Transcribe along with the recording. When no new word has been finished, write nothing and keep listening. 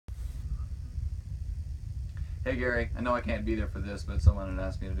Hey Gary, I know I can't be there for this, but someone had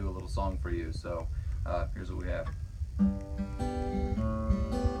asked me to do a little song for you, so here's what we have.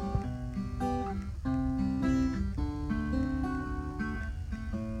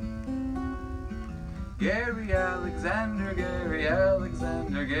 Gary Alexander, Gary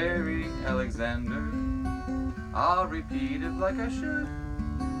Alexander, Gary Alexander. I'll repeat it like I should.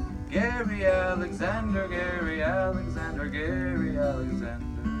 Gary Alexander, Gary Alexander, Gary Alexander.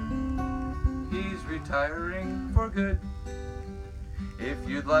 He's retiring for good. If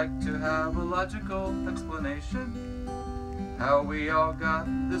you'd like to have a logical explanation how we all got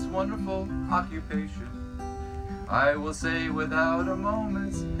this wonderful occupation, I will say without a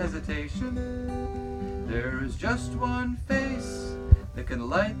moment's hesitation, there is just one face that can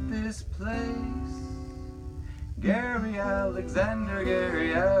light this place. Gary Alexander,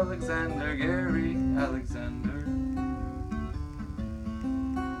 Gary Alexander, Gary Alexander.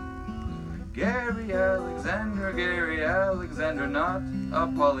 Gary Alexander, Gary Alexander, not a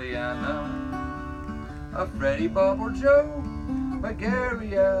Pollyanna, a Freddie, Bob, or Joe, but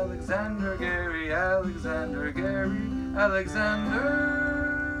Gary Alexander, Gary Alexander, Gary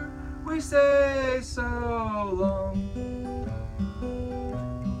Alexander. We say so long.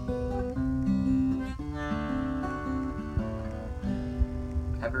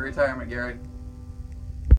 Happy retirement, Gary.